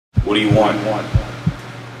What do you want?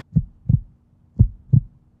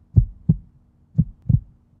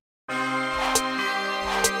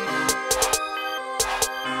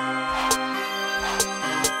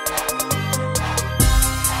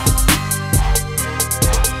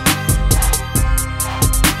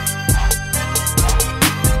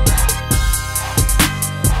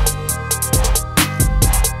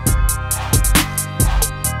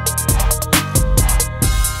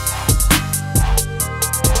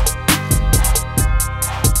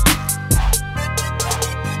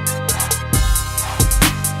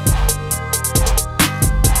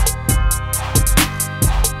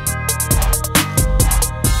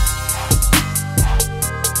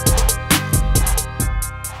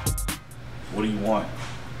 What do you want?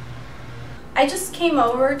 I just came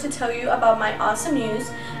over to tell you about my awesome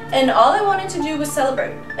news, and all I wanted to do was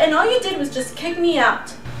celebrate. And all you did was just kick me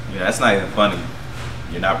out. Yeah, that's not even funny.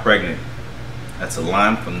 You're not pregnant. That's a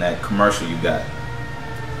line from that commercial you got.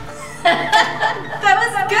 That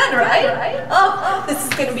was good, right? Oh, this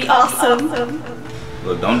is gonna be awesome.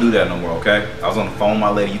 Look, don't do that no more, okay? I was on the phone with my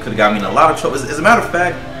lady. You could have got me in a lot of trouble. As a matter of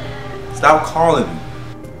fact, stop calling me.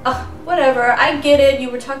 Whatever, I get it. You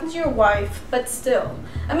were talking to your wife, but still.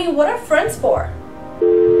 I mean, what are friends for?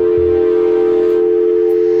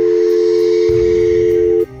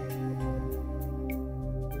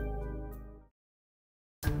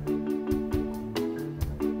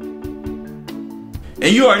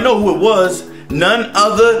 And you already know who it was. None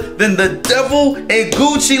other than the devil in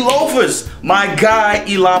Gucci loafers. My guy,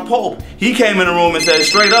 Eli Pope. He came in the room and said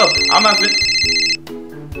straight up, I'm not fit.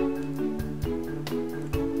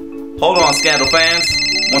 Hold on, Scandal fans.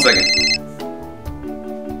 1 second.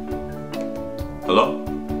 Hello?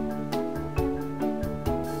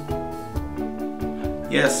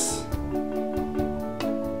 Yes.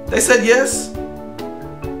 They said yes.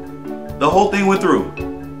 The whole thing went through.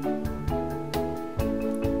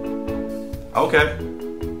 Okay.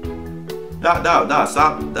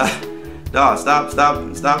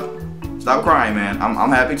 Stop crying, man. I'm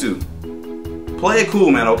happy too. Play it cool,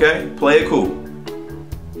 man, okay? Play it cool.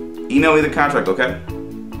 Email me the contract, okay?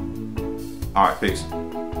 Alright, peace.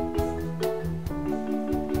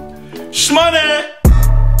 Shmoney!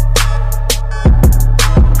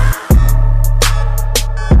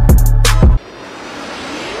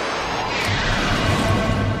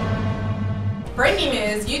 Breaking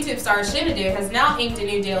news, YouTube star Shinadu has now inked a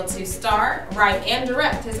new deal to star, write, and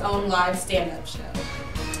direct his own live stand-up show.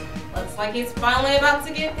 Looks like he's finally about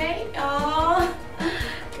to get paid, y'all.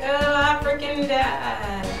 Go African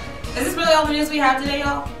Dad. Is this really all the news we have today,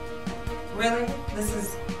 y'all? Really? This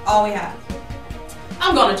is all we have?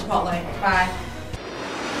 I'm going to Chipotle. Bye.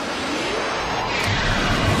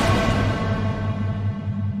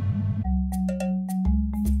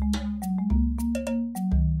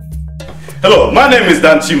 Hello, my name is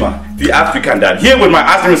Dan Chima, the African Dad, here with my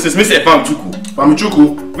African sis, Mr.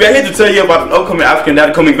 Famichuku. We are here to tell you about an upcoming African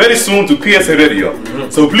Dad coming very soon to PSA Radio.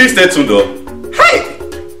 So please stay tuned though. Hey!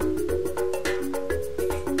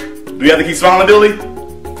 Do you have to keep smiling, Billy?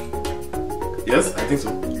 Yes, I think so.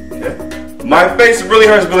 Yeah. My face really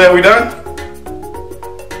hurts, Billy. Are we done?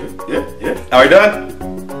 Yeah. Are we done?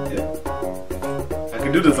 Yeah. I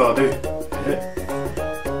can do this all day.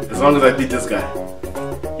 Yeah. As long as I beat this guy.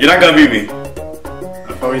 You're not gonna beat me.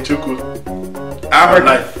 I found Chuku.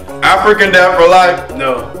 African Dad for life.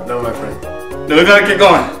 No, my friend. No, we're gonna keep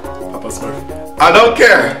going. Papa Smurf. I don't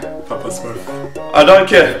care. Papa Smurf. I don't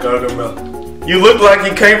care. Garden Bell. You look like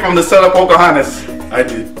you came from the set of Pocahontas. I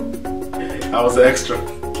did. I was an extra.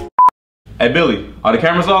 Hey Billy, are the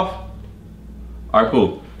cameras off? Alright,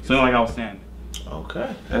 cool. So like I was saying.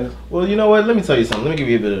 Okay. Well, you know what? Let me tell you something. Let me give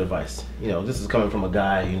you a bit of advice. You know, this is coming from a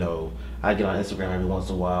guy, you know, I get on Instagram every once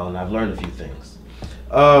in a while and I've learned a few things.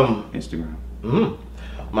 Instagram.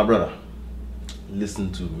 My brother,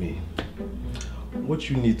 listen to me. What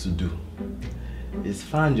you need to do is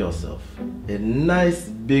find yourself a nice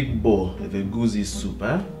big bowl of a goosey soup,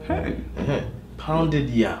 huh? Hey. Pounded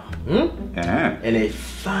yam, Yeah. and a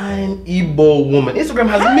fine Igbo woman. Instagram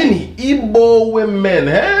has many Igbo women,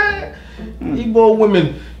 eh? Igbo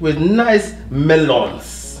women with nice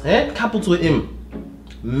melons, eh? Capital M.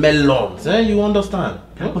 Melons, eh? You understand?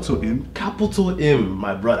 Capital M? Capital M,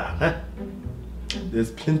 my brother, eh?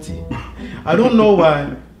 There's plenty. I don't know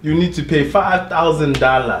why you need to pay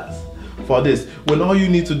 $5,000 for this when all you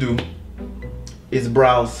need to do is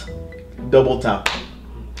browse, double tap,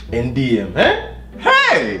 and DM, eh?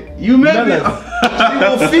 Hey! You made me. She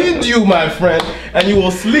will feed you, my friend, and you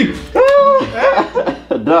will sleep.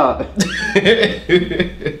 Dog. I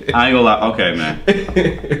ain't gonna lie. Okay, man.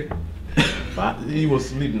 But you will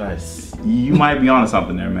sleep nice. You might be onto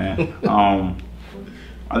something there, man.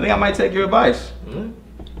 I think I might take your advice.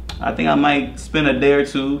 I think I might spend a day or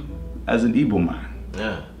two as an Igbo man.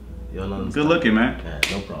 Yeah. You don't understand. Good looking, man. Yeah,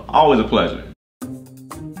 no problem. Always a pleasure.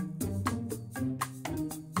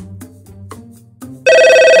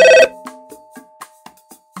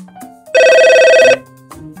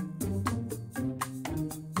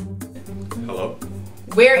 Hello.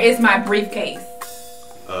 Where is my briefcase?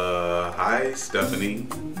 Hi, Stephanie.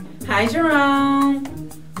 Hi, Jerome.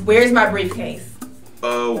 Where's my briefcase?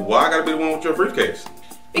 Why I gotta be the one with your briefcase?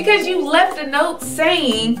 Because you left a note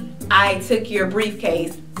saying I took your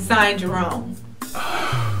briefcase. Signed, Jerome.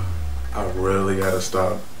 I really gotta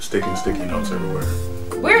stop sticking sticky notes everywhere.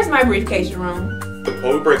 Where's my briefcase, Jerome?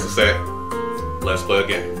 Before we break the set, let's play a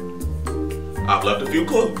game. I've left a few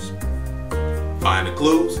clues. Find the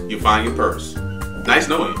clues, you find your purse. Nice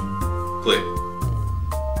knowing you. Click.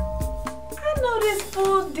 I know this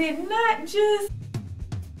fool did not just...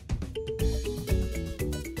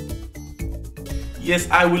 Yes,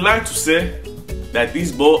 I would like to say that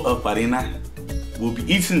this bowl of farina will be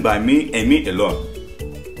eaten by me and me alone.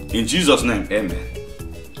 In Jesus' name, amen.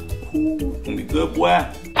 Ooh, gonna be good, boy.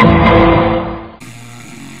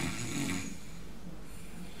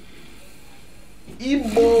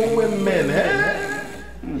 Igbo women, eh?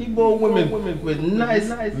 Igbo women with nice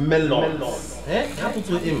melons. Eh? What happened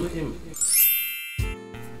to him?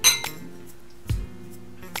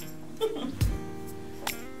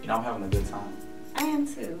 You know, I'm having a good time. I am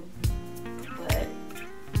too. But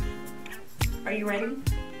are you ready?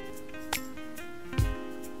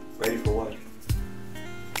 Ready for what?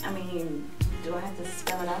 I mean, do I have to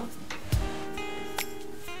spell it out?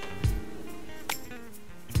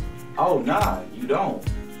 Oh, nah, you don't.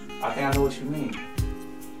 I think I know what you mean.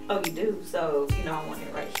 Oh, you do? So, you know, I want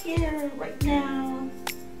it right here, right now.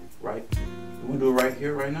 Right? You wanna do it right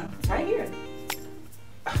here, right now? Right here.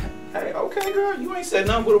 Hey, okay, girl. You ain't said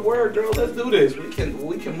nothing but a word, girl. Let's do this. We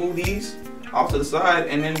can move these off to the side,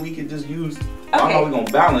 and then we can just use. I don't know how we're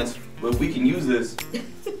gonna balance, but we can use this.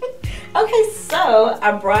 Okay, so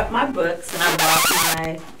I brought my books and I brought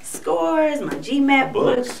my scores, my GMAT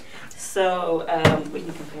books. So we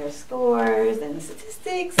can compare scores and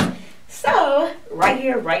statistics. So right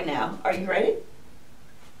here, right now, are you ready?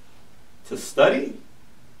 To study?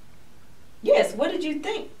 Yes. What did you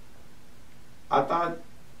think? I thought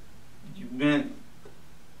you meant.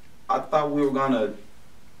 I thought we were gonna.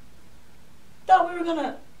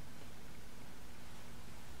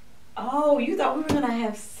 Oh, you thought we were gonna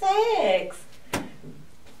have sex.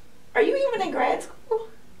 Are you even in grad school?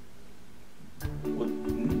 What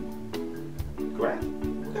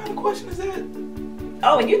kind of question is that?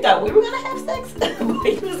 Oh, you thought we were gonna have sex? Boy,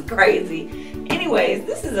 you was crazy. Anyways,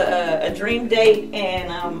 this is a dream date,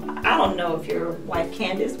 and I don't know if your wife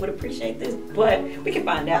Candace would appreciate this, but we can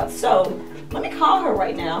find out. So let me call her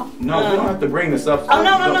right now. No, we don't have to bring this up. Oh,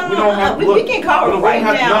 no. We don't have to. We can call her right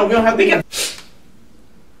now. No, we don't have to.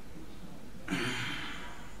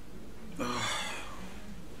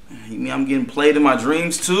 You mean I'm getting played in my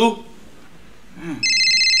dreams too?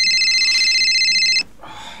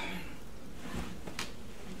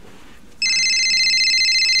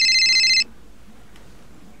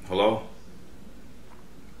 Hello?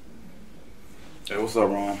 Hey, what's up,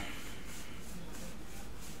 Ron?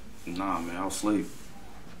 Nah, man, I was asleep.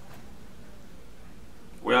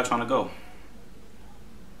 Where y'all trying to go?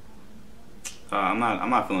 I'm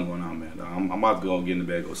not feeling going out, man. I'm about to go get in the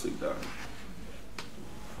bed, go sleep, dog.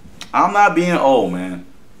 I'm not being old, man.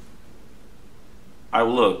 Alright,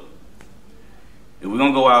 well, look. If we're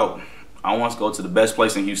gonna go out, I want us to go to the best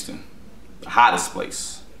place in Houston. The hottest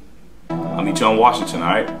place. I'll meet you in Washington,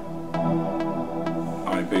 alright?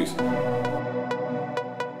 Alright, peace.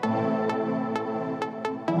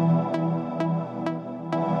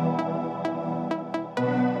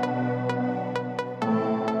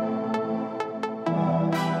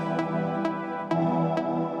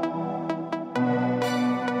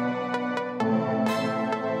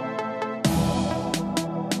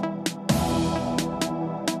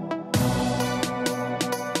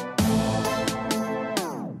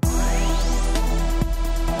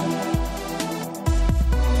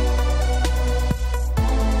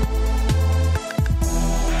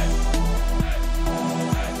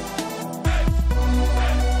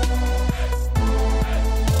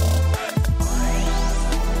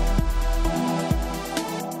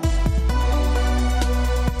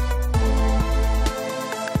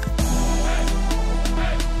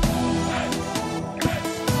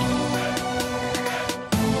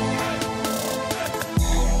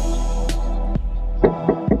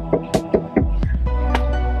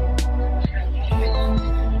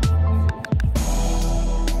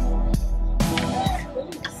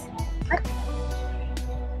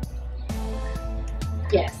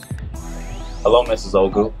 Hello, Mrs.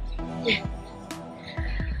 Ogu.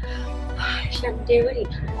 Dear, what do you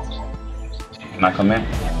Can I come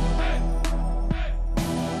in?